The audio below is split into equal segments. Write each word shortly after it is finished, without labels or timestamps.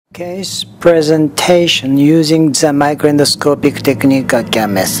Case presentation using the microendoscopic technique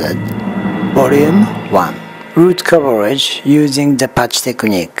Akiyama method. Volume 1. Root coverage using the patch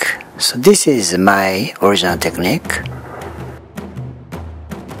technique. So this is my original technique.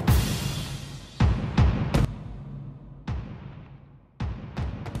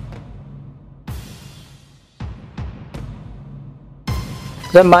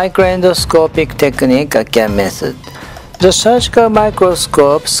 The microendoscopic technique Akiyama method. The surgical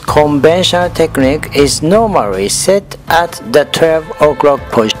microscope's conventional technique is normally set at the 12 o'clock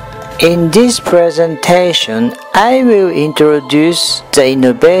position. In this presentation, I will introduce the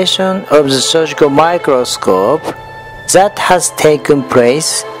innovation of the surgical microscope that has taken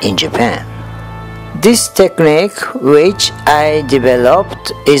place in Japan. This technique, which I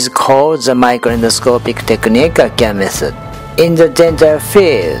developed, is called the microendoscopic technique Akiyama method. In the dental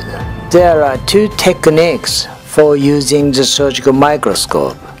field, there are two techniques for using the surgical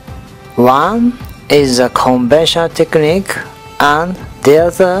microscope. One is a conventional technique and the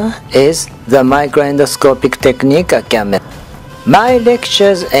other is the microendoscopic technique Akiyama. My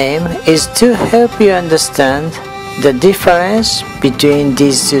lecture's aim is to help you understand the difference between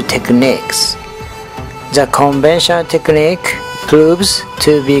these two techniques. The conventional technique proves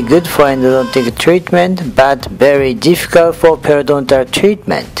to be good for endodontic treatment but very difficult for periodontal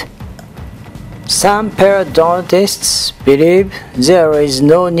treatment. Some periodontists believe there is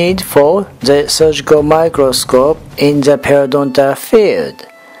no need for the surgical microscope in the periodontal field.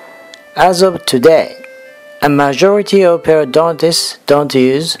 As of today, a majority of periodontists don't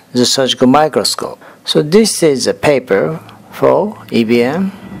use the surgical microscope. So this is a paper for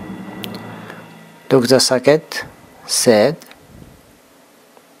EBM. Dr. Sackett said,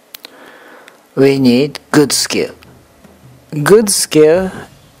 we need good skill. Good skill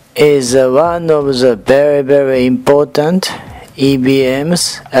is one of the very important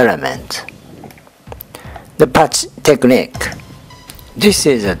EBM's element. The patch technique. This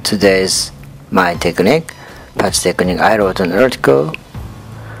is today's my technique. Patch technique. I wrote an article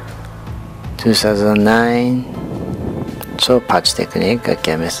 2009. So patch technique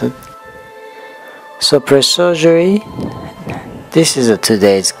Akiyama method. So pre-surgery. This is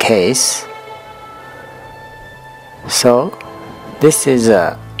today's case. So this is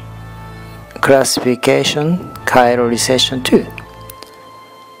a classification chiral recession 2.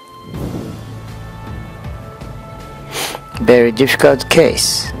 Very difficult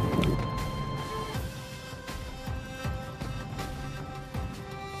case.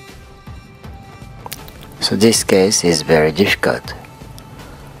 So this case is very difficult.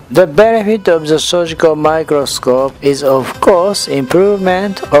 The benefit of the surgical microscope is of course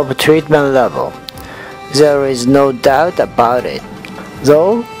improvement of treatment level. There is no doubt about it.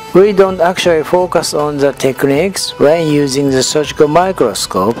 Though we don't actually focus on the techniques when using the surgical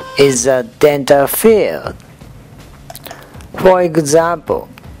microscope in the dental field. For example,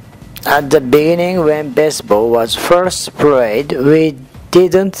 at the beginning when baseball was first played, we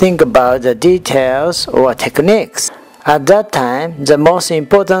didn't think about the details or techniques. At that time, the most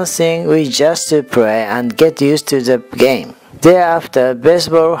important thing was just to play and get used to the game. Thereafter,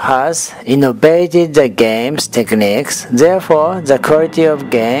 baseball has innovated the game's techniques, therefore the quality of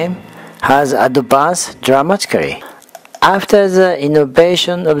game has advanced dramatically. After the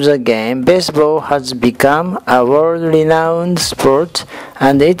innovation of the game, baseball has become a world-renowned sport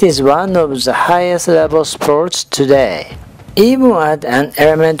and it is one of the highest level sports today. Even at an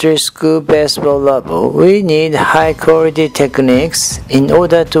elementary school baseball level, we need high-quality techniques in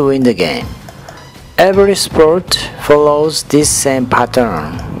order to win the game. Every sport follows this same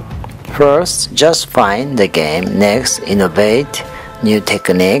pattern. First, just find the game. Next, innovate new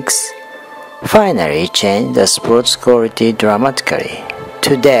techniques. Finally, change the sport's quality dramatically.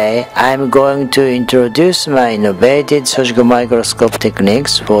 Today, I'm going to introduce my innovative surgical microscope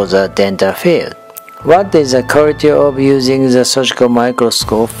techniques for the dental field. What is the quality of using the surgical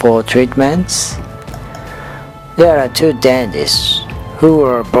microscope for treatments? There are two dentists who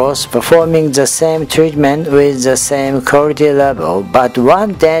are both performing the same treatment with the same quality level, but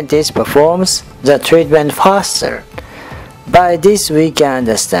one dentist performs the treatment faster. By this we can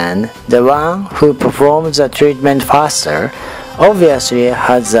understand the one who performs the treatment faster obviously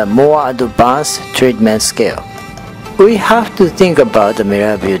has a more advanced treatment skill. We have to think about the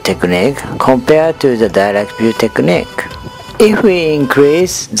mirror view technique compared to the direct view technique. If we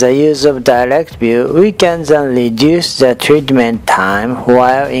increase the use of direct view, we can then reduce the treatment time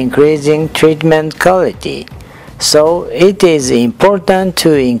while increasing treatment quality. So it is important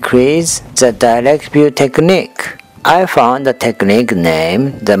to increase the direct view technique. I found a technique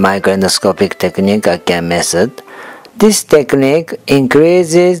named the microendoscopic technique Akiyama method This technique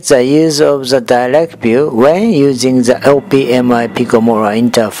increases the use of the direct view when using the LPMI picomolar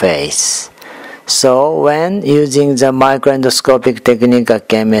interface. So when using the microendoscopic technique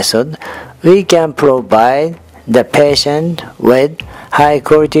Akiyama method, we can provide the patient with high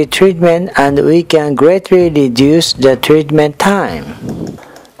quality treatment and we can greatly reduce the treatment time.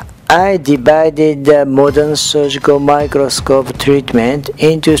 I divided the modern surgical microscope treatment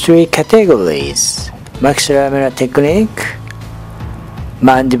into three categories: maxillary technique,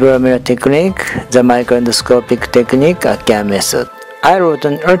 mandibular technique, the microendoscopic technique Akiyama method. I wrote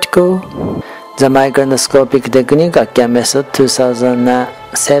an article, The Microscopic Technique Akiyama method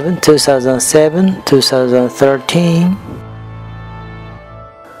 2007, 2013.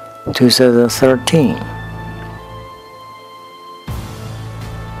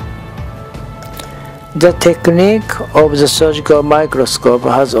 The technique of the surgical microscope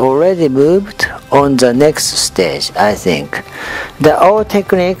has already moved on the next stage, I think. The old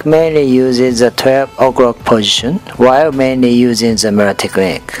technique mainly uses the 12 o'clock position, while mainly using the mirror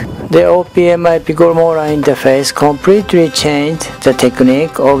technique. The OPMI picomolar interface completely changed the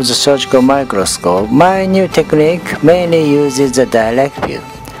technique of the surgical microscope. My new technique mainly uses the direct view.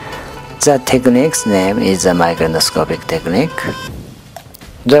 The technique's name is the microscopic technique.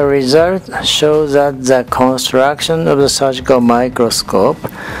 The result shows that the construction of the surgical microscope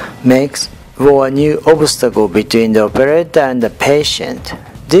makes for a new obstacle between the operator and the patient.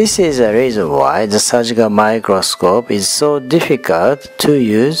 This is the reason why the surgical microscope is so difficult to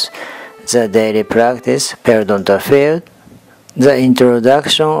use the daily practice periodontal field. The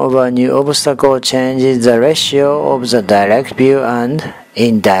introduction of a new obstacle changes the ratio of the direct view and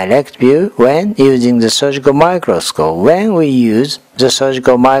indirect view when using the surgical microscope. When we use the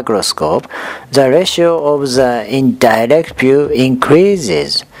surgical microscope, the ratio of the indirect view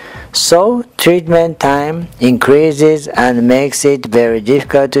increases. So treatment time increases and makes it very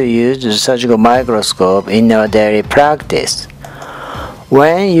difficult to use the surgical microscope in our daily practice.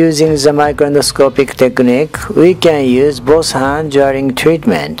 When using the microendoscopic technique, we can use both hands during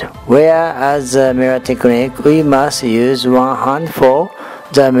treatment, whereas the mirror technique, we must use one hand for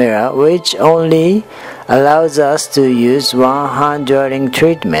the mirror, which only allows us to use one hand during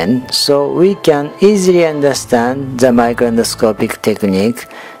treatment, so we can easily understand the microendoscopic technique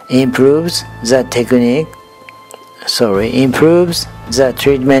improves the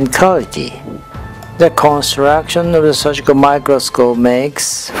treatment quality. The construction of the surgical microscope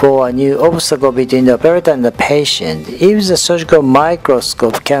makes for a new obstacle between the operator and the patient. If the surgical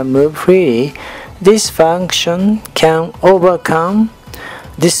microscope can move freely, this function can overcome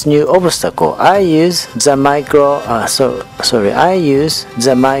this new obstacle. I use the microscope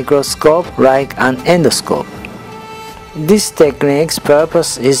like an endoscope. This technique's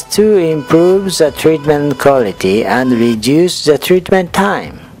purpose is to improve the treatment quality and reduce the treatment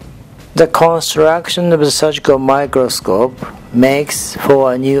time. The construction of the surgical microscope makes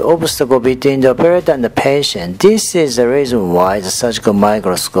for a new obstacle between the operator and the patient. This is the reason why the surgical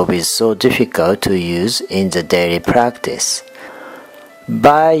microscope is so difficult to use in the daily practice.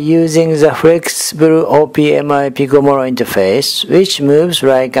 By using the flexible OPMI picomolar interface, which moves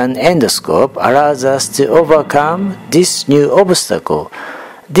like an endoscope, allows us to overcome this new obstacle.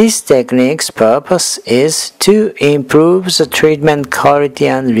 This technique's purpose is to improve the treatment quality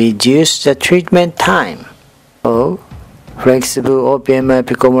and reduce the treatment time. Flexible OPMI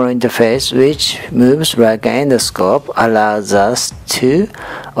picomolar interface, which moves like an endoscope, allows us to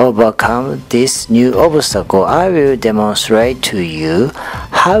overcome this new obstacle. I will demonstrate to you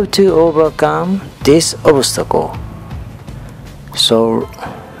how to overcome this obstacle. So,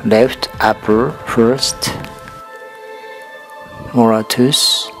 left upper first. Molar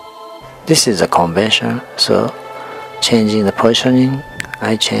tooth. This is a convention, so changing the positioning,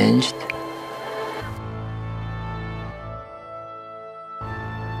 I changed.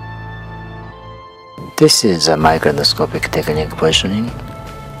 This is a microscopic technique positioning.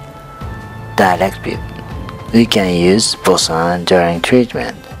 Direct view. We can use both hands during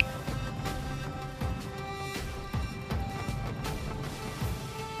treatment.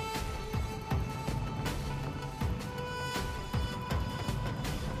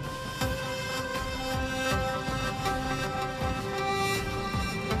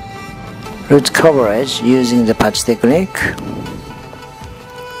 Root coverage using the patch technique.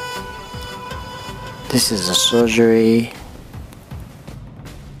 This is a surgery.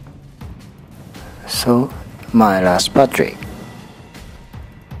 So, my last battery.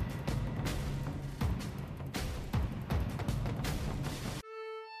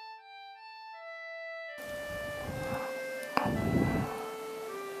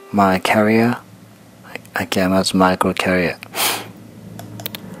 My carrier, Akiyama's micro career.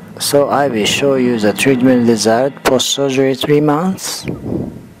 So I will show you the treatment result post-surgery 3 months.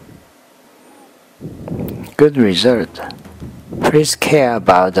 Good result. Please care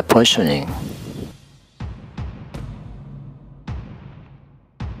about the positioning.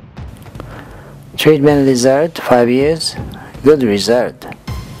 Treatment result 5 years. Good result.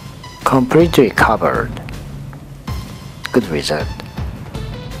 Completely covered. Good result.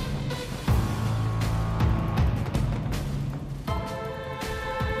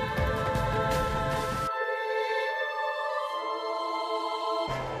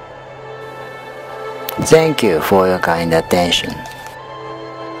 Thank you for your kind attention.